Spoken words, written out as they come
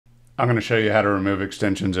I'm going to show you how to remove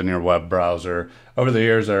extensions in your web browser. Over the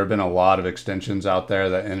years, there have been a lot of extensions out there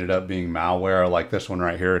that ended up being malware, like this one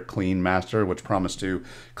right here, Clean Master, which promised to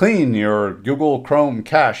clean your Google Chrome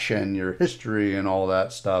cache and your history and all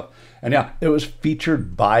that stuff. And yeah, it was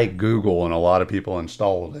featured by Google and a lot of people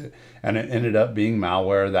installed it. And it ended up being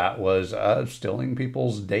malware that was stealing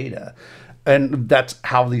people's data. And that's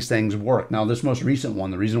how these things work. Now, this most recent one,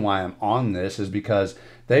 the reason why I'm on this is because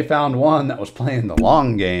they found one that was playing the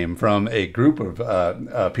long game from a group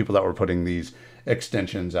of people that were putting these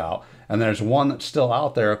extensions out. And there's one that's still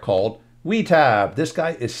out there called WeTab. This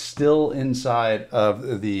guy is still inside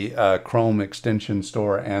of the Chrome extension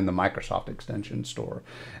store and the Microsoft extension store.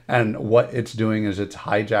 And what it's doing is it's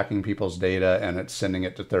hijacking people's data and it's sending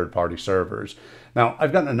it to third-party servers. Now,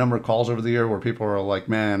 I've gotten a number of calls over the year where people are like,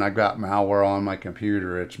 man, I got malware on my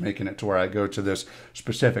computer. It's making it to where I go to this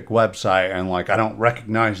specific website and like, I don't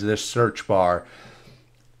recognize this search bar.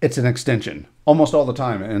 It's an extension. Almost all the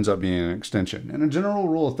time it ends up being an extension. And a general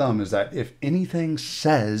rule of thumb is that if anything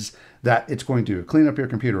says that it's going to clean up your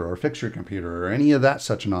computer or fix your computer or any of that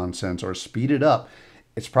such nonsense or speed it up,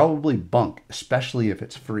 it's probably bunk, especially if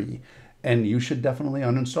it's free. And you should definitely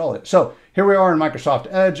uninstall it. So here we are in Microsoft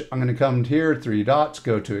Edge. I'm going to come here, 3 dots,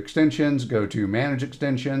 go to extensions, go to manage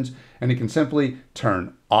extensions, and you can simply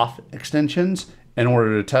turn off extensions in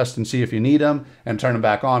order to test and see if you need them and turn them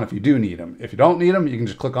back on if you do need them. If you don't need them, you can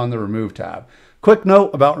just click on the remove tab. Quick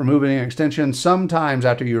note about removing an extension. Sometimes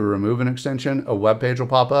after you remove an extension, a web page will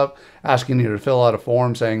pop up asking you to fill out a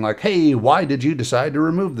form saying like, hey, why did you decide to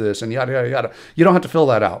remove this? And yada, yada, yada. You don't have to fill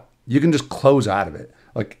that out. You can just close out of it.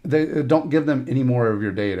 Like, they don't give them any more of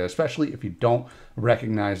your data, especially if you don't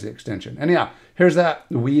recognize the extension. And yeah, here's that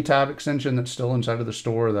WeTab extension that's still inside of the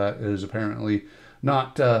store that is apparently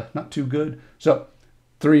not too good. So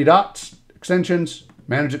 3 dots, extensions,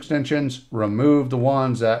 manage extensions, remove the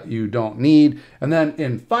ones that you don't need. And then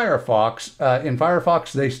in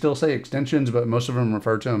Firefox, they still say extensions, but most of them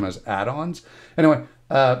refer to them as add-ons. Anyway,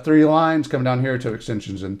 3 lines, come down here to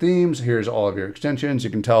extensions and themes. Here's all of your extensions. You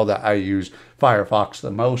can tell that I use Firefox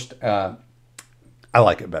the most. I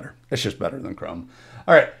like it better. It's just better than Chrome.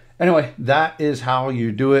 All right. Anyway, that is how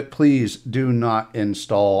you do it. Please do not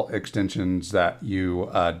install extensions that you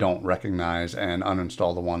don't recognize and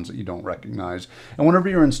uninstall the ones that you don't recognize. And whenever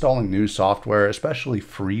you're installing new software, especially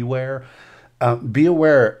freeware, be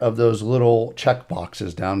aware of those little check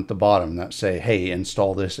boxes down at the bottom that say, hey,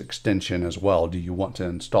 install this extension as well. Do you want to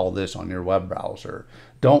install this on your web browser?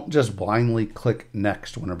 Don't just blindly click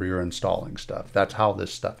next whenever you're installing stuff. That's how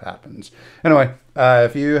this stuff happens. Anyway,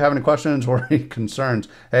 if you have any questions or any concerns,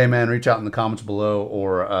 hey man, reach out in the comments below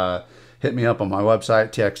or hit me up on my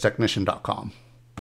website, txtechnician.com.